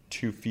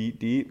 2 feet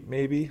deep,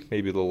 maybe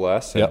a little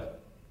less.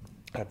 Yep.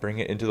 I bring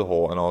it into the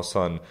hole, and all of a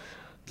sudden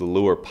the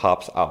lure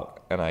pops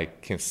out, and I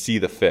can see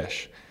the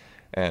fish,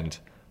 and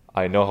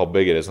I know how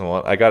big it is. And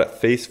I got it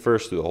face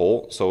first through the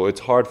hole, so it's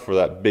hard for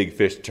that big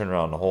fish to turn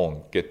around the hole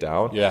and get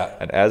down. Yeah.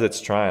 And as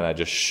it's trying, I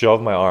just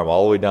shove my arm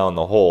all the way down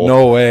the hole.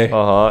 No way.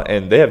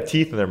 And they have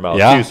teeth in their mouth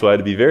too, so I had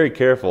to be very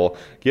careful.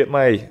 Get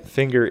my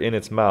finger in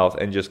its mouth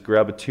and just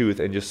grab a tooth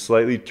and just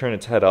slightly turn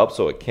its head up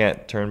so it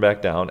can't turn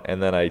back down.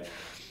 And then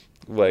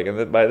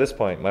by this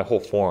point, my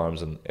whole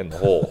forearm's in the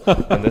hole.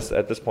 And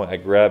at this point, I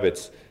grab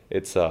its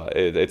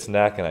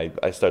neck and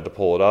I start to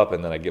pull it up,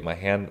 and then I get my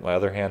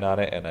other hand on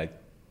it, and I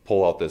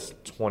pull out this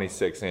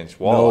 26-inch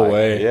walleye. No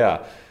way.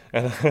 Yeah.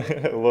 And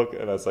I look,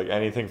 and it's like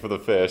anything for the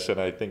fish. And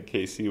I think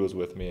KC was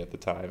with me at the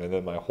time, and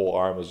then my whole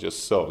arm was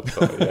just soaked.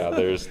 So yeah,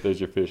 there's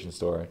your fishing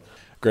story.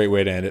 Great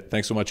way to end it.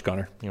 Thanks so much,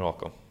 Connor. You're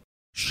welcome.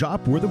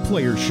 Shop where the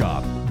players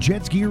shop.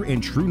 Jets Gear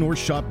and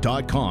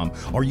TrueNorthShop.com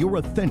are your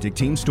authentic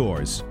team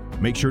stores.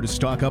 Make sure to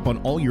stock up on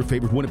all your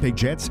favorite Winnipeg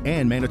Jets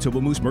and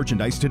Manitoba Moose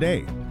merchandise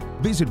today.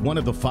 Visit one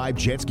of the 5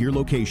 Jets Gear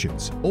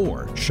locations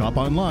or shop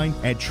online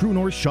at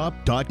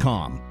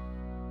TrueNorthShop.com.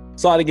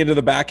 Sliding into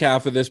the back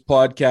half of this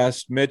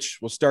podcast, Mitch,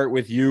 we'll start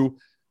with you.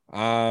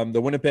 The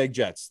Winnipeg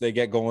Jets, they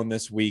get going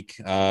this week.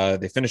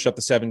 They finish up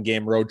the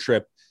 7-game road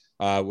trip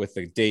with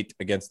a date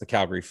against the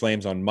Calgary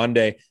Flames on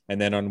Monday.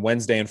 And then on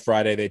Wednesday and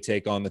Friday, they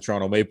take on the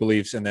Toronto Maple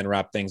Leafs and then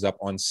wrap things up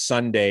on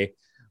Sunday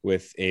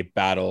with a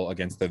battle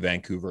against the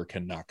Vancouver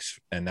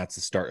Canucks. And that's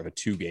the start of a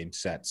 2-game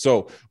set.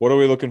 So what are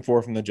we looking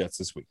for from the Jets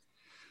this week?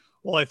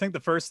 Well, I think the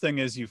first thing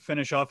is you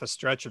finish off a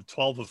stretch of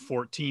 12 of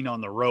 14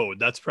 on the road.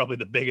 That's probably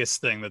the biggest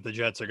thing that the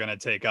Jets are going to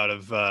take out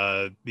of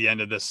the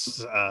end of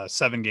this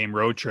 7-game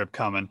road trip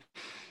coming.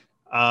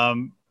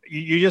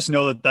 You just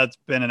know that that's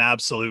been an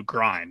absolute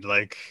grind.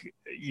 Like,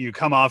 you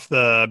come off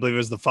I believe it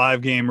was the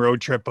 5-game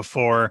road trip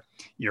before,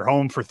 you're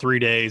home for 3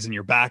 days and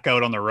you're back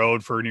out on the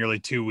road for nearly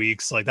 2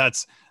 weeks. Like,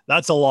 that's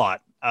a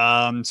lot.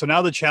 So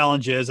now the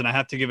challenge is, and I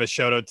have to give a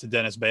shout out to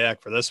Dennis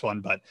Bayak for this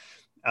one, but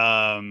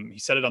he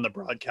said it on the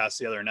broadcast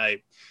the other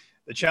night.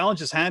 The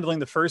challenge is handling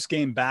the first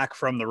game back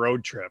from the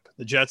road trip.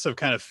 The Jets have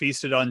kind of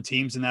feasted on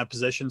teams in that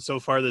position so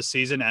far this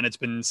season, and it's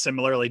been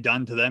similarly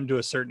done to them to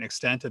a certain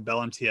extent at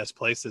Bell MTS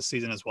Place this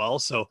season as well.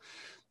 So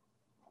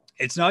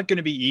it's not going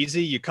to be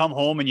easy. You come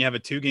home and you have a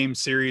 2-game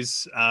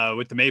series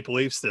with the Maple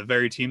Leafs, the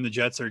very team the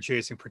Jets are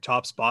chasing for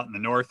top spot in the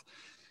North.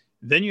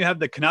 Then you have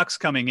the Canucks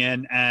coming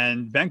in,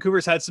 and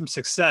Vancouver's had some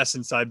success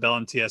inside Bell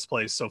MTS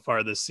Place so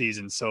far this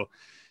season. So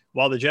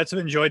while the Jets have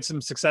enjoyed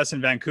some success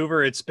in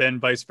Vancouver, it's been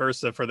vice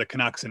versa for the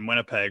Canucks in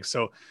Winnipeg.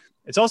 So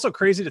it's also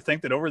crazy to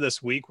think that over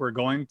this week, we're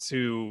going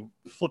to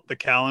flip the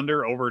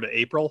calendar over to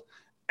April.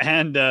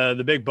 And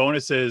the big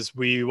bonus is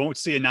we won't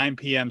see a 9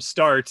 p.m.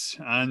 start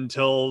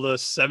until the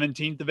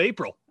 17th of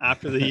April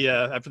after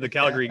the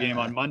Calgary game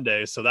on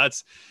Monday. So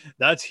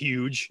that's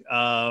huge.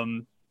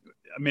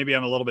 Maybe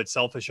I'm a little bit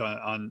selfish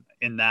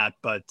in that,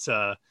 but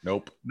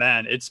nope,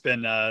 man, it's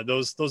been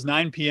those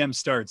 9 p.m.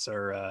 starts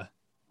are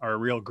a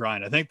real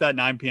grind. I think that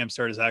 9 p.m.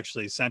 start is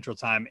actually Central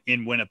Time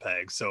in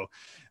Winnipeg. So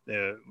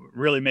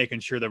really making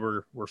sure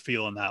that we're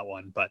feeling that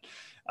one. But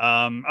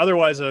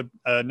otherwise,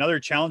 another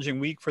challenging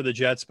week for the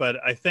Jets. But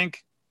I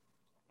think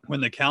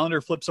when the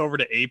calendar flips over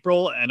to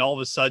April and all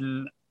of a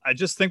sudden, I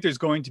just think there's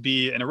going to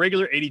be, in a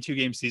regular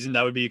 82-game season,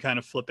 that would be kind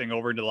of flipping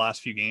over into the last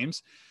few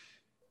games.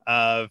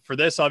 For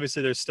this,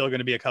 obviously, there's still going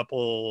to be a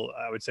couple,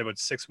 I would say about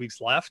 6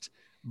 weeks left.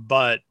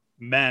 But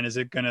man, I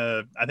think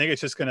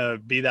it's just going to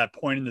be that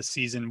point in the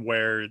season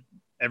where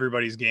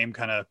everybody's game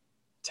kind of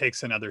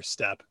takes another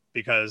step,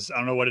 because I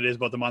don't know what it is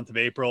about the month of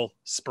April.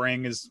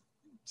 Spring is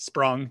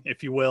sprung,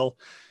 if you will.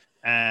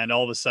 And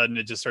all of a sudden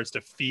it just starts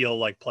to feel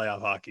like playoff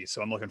hockey.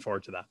 So I'm looking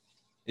forward to that.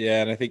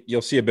 Yeah, and I think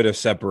you'll see a bit of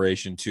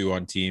separation too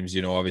on teams.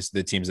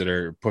 Obviously the teams that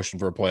are pushing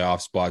for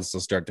playoff spots,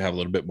 they'll start to have a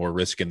little bit more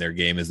risk in their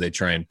game as they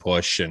try and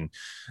push. And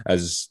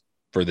as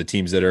for the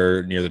teams that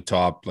are near the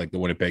top, like the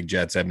Winnipeg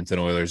Jets, Edmonton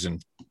Oilers,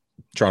 and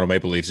Toronto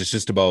Maple Leafs, it's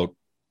just about,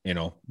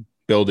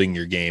 building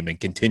your game and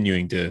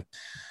continuing to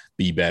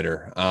be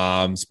better.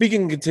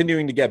 Speaking of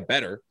continuing to get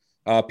better,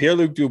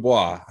 Pierre-Luc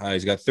Dubois,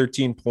 he's got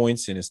 13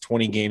 points in his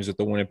 20 games with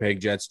the Winnipeg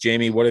Jets.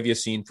 Jamie, what have you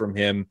seen from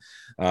him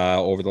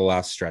over the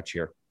last stretch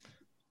here?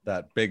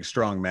 That big,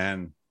 strong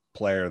man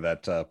player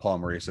that Paul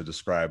Maurice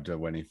described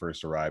when he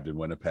first arrived in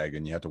Winnipeg,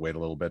 and you have to wait a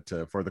little bit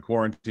for the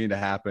quarantine to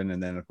happen,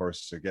 and then, of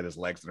course, to get his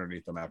legs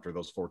underneath him after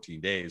those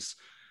 14 days.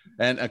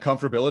 And a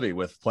comfortability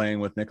with playing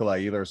with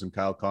Nikolai Ehlers and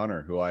Kyle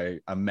Connor, who I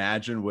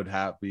imagine would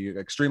be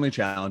extremely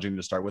challenging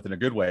to start with in a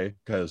good way,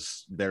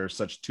 because they're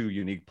such two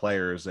unique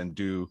players, and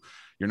you're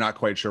not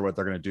quite sure what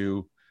they're going to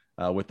do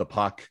with the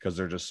puck, because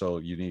they're just so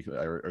unique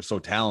or so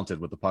talented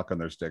with the puck on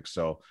their sticks.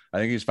 So I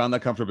think he's found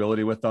that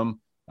comfortability with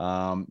them.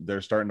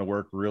 They're starting to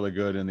work really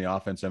good in the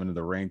offensive end of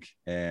the rink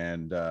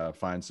and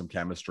find some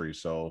chemistry.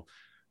 So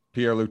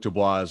Pierre-Luc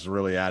Dubois has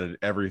really added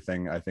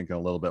everything, I think, and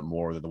a little bit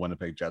more that the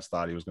Winnipeg Jets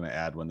thought he was going to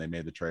add when they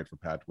made the trade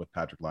with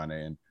Patrick Laine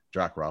and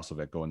Jack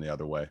Roslovic going the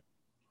other way.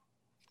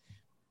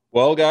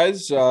 Well,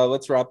 guys,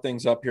 let's wrap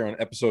things up here on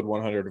episode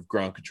 100 of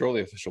Ground Control,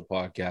 the official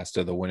podcast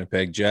of the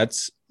Winnipeg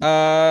Jets.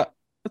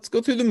 Let's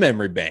go through the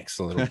memory banks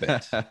a little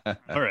bit.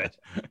 All right.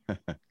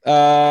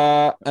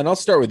 And I'll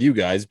start with you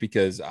guys,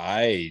 because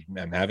I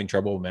am having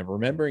trouble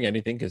remembering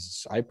anything,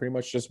 because I pretty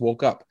much just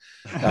woke up.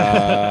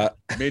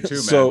 Me too,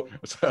 man. So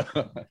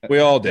we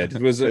all did.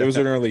 It was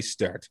an early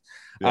start.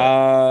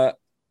 Yeah.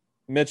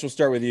 Mitch, we'll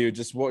start with you.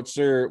 Just what's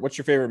your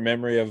favorite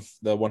memory of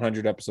the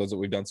 100 episodes that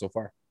we've done so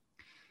far?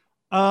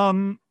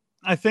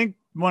 I think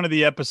one of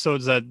the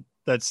episodes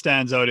that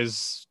stands out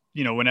is,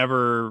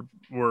 whenever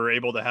we're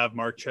able to have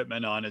Mark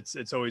Chipman on,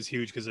 it's always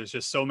huge, because there's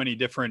just so many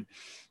different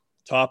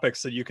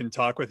topics that you can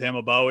talk with him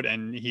about,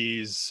 and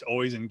he's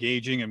always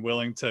engaging and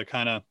willing to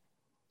kind of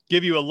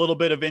give you a little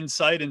bit of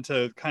insight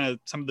into kind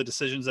of some of the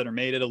decisions that are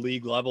made at a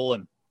league level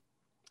and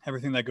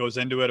everything that goes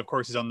into it. Of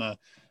course, he's on the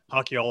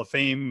Hockey Hall of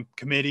Fame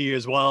committee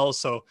as well.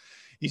 So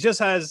he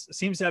just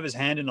seems to have his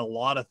hand in a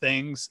lot of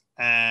things.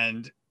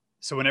 And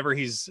so whenever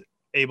he's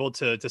able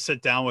to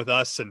sit down with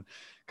us and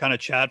kind of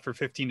chat for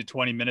 15 to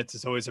 20 minutes,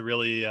 it's always a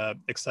really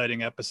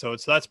exciting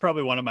episode. So that's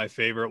probably one of my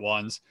favorite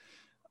ones.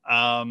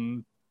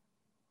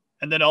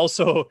 And then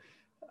also,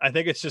 I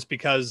think it's just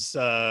because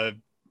I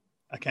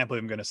can't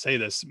believe I'm going to say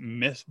this,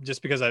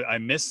 just because I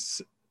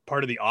miss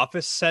part of the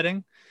office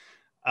setting,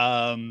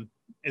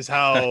 is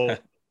how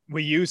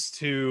we used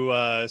to,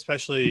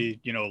 especially,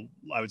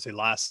 I would say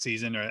last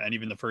season and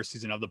even the first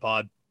season of the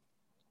pod,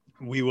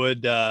 we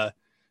would,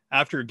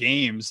 after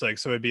games, so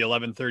it'd be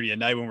 11:30 at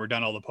night when we're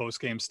done all the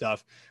post game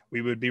stuff, we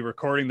would be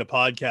recording the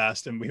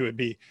podcast, and we would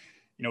be,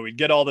 we'd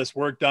get all this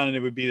work done, and it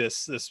would be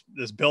this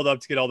build up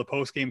to get all the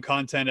post game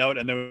content out.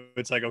 And then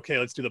it's like, okay,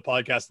 let's do the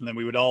podcast. And then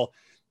we would all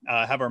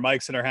have our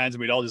mics in our hands,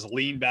 and we'd all just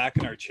lean back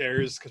in our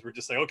chairs because we're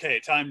just like, okay,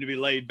 time to be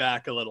laid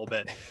back a little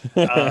bit.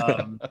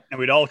 And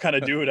we'd all kind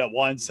of do it at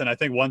once. And I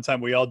think one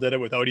time we all did it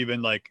without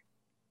even like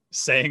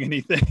saying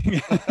anything.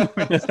 We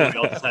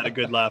all just had a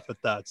good laugh at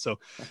that. So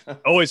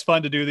always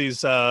fun to do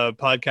these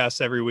podcasts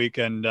every week,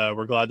 and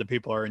we're glad that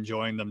people are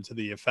enjoying them to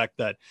the effect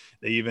that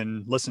they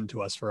even listen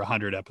to us for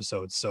 100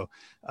 episodes. So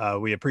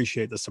we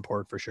appreciate the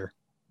support for sure.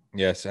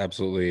 Yes,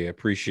 absolutely.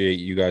 Appreciate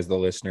you guys, the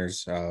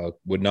listeners.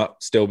 Would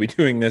not still be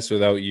doing this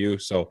without you.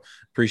 So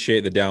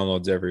appreciate the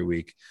downloads every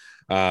week.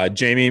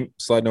 Jamie,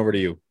 sliding over to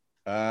you.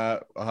 How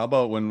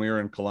about when we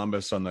were in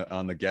Columbus on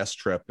the guest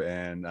trip,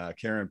 and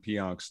Karen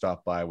Pionk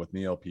stopped by with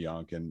Neil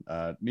Pionk, and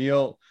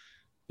Neil,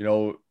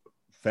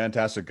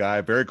 fantastic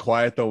guy, very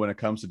quiet though when it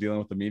comes to dealing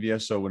with the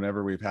media. So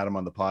whenever we've had him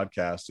on the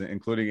podcast,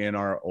 including in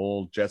our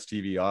old Jets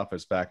TV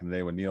office back in the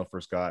day when Neil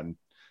first got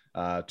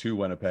to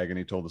Winnipeg, and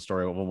he told the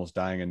story of almost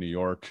dying in New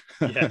York.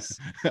 Yes.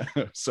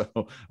 So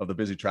of the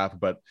busy traffic,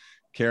 but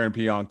Karen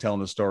Pionk telling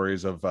the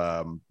stories of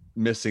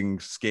missing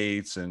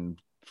skates and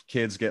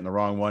kids getting the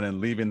wrong one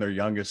and leaving their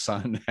youngest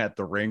son at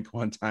the rink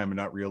one time and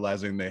not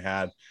realizing they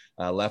had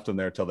left him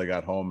there till they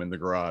got home in the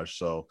garage.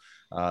 So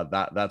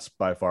that's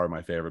by far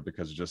my favorite,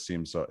 because it just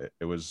seems so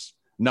it was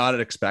not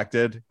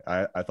expected.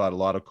 I thought a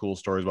lot of cool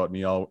stories about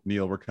Neil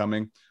were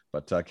coming,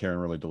 but Karen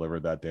really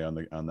delivered that day on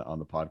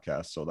the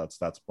podcast. So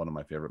that's one of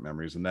my favorite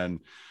memories. And then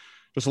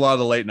just a lot of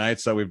the late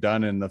nights that we've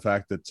done, and the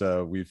fact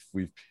that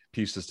we've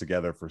pieced this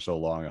together for so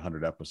long.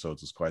 100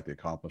 episodes is quite the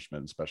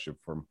accomplishment, especially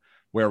from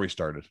where we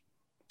started.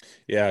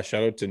 Yeah,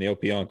 shout out to Neil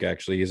Pionk.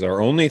 Actually, he's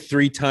our only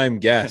 3-time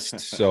guest,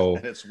 so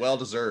and it's well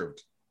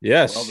deserved.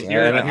 Yes, well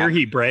deserved. I hear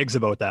he brags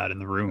about that in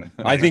the room.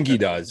 I think he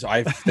does.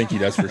 I think he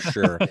does for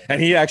sure.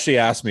 And he actually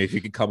asked me if he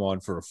could come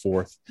on for a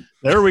 4th.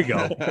 There we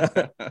go.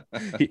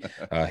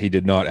 He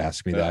did not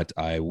ask me that.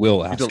 I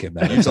will ask him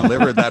that. He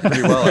delivered that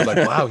pretty well. I'm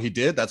like, wow, he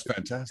did. That's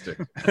fantastic.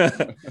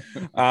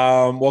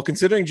 Well,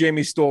 considering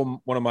Jamie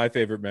stole one of my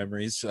favorite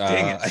memories,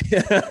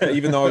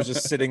 even though I was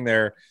just sitting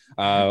there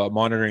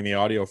monitoring the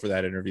audio for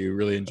that interview,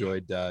 really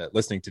enjoyed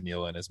listening to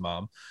Neil and his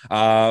mom.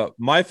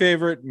 My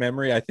favorite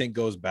memory, I think,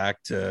 goes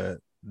back to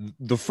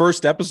the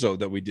first episode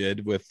that we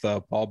did with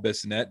Paul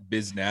Bissonnette,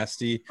 Biz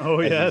Nasty.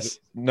 Oh, yes.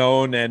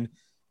 Known, and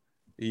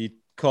he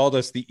called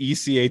us the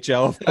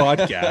ECHL of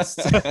podcasts.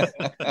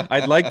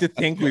 I'd like to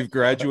think we've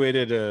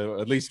graduated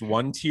at least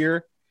one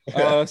tier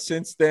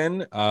since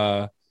then.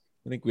 I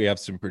think we have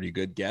some pretty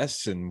good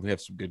guests, and we have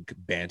some good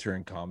banter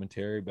and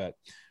commentary, but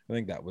I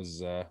think that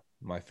was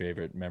my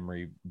favorite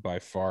memory by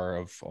far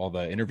of all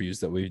the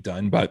interviews that we've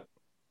done. But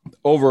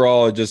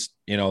overall, just,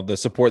 the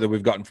support that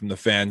we've gotten from the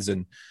fans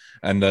and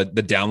the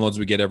downloads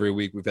we get every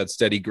week. We've had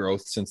steady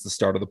growth since the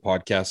start of the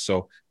podcast.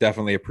 So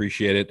definitely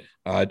appreciate it.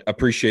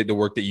 Appreciate the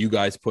work that you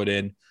guys put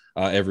in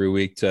every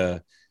week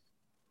to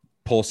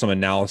pull some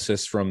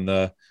analysis from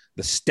the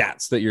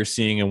stats that you're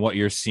seeing and what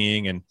you're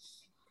seeing, and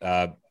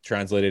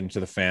translate it into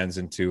the fans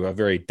into a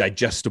very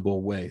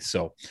digestible way.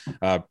 So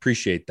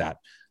appreciate that.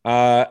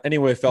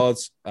 Anyway,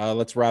 fellas,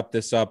 let's wrap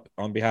this up.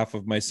 On behalf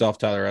of myself,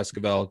 Tyler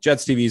Esquivel,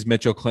 Jets TV's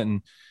Mitchell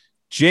Clinton,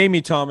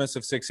 Jamie Thomas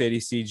of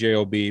 680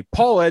 CJOB,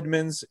 Paul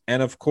Edmonds,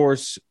 and of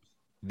course,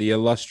 the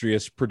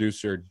illustrious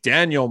producer,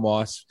 Daniel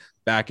Moss,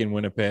 back in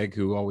Winnipeg,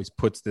 who always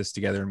puts this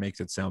together and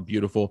makes it sound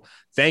beautiful.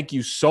 Thank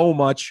you so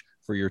much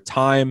for your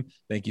time.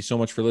 Thank you so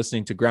much for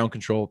listening to Ground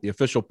Control, the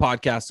official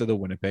podcast of the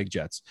Winnipeg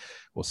Jets.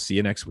 We'll see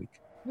you next week.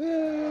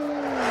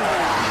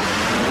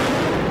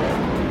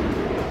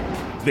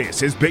 This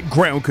has been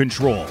Ground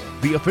Control,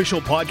 the official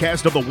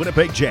podcast of the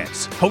Winnipeg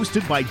Jets,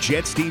 hosted by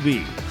Jets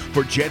TV.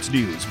 For Jets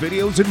news,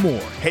 videos, and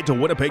more, head to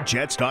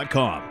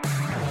winnipegjets.com.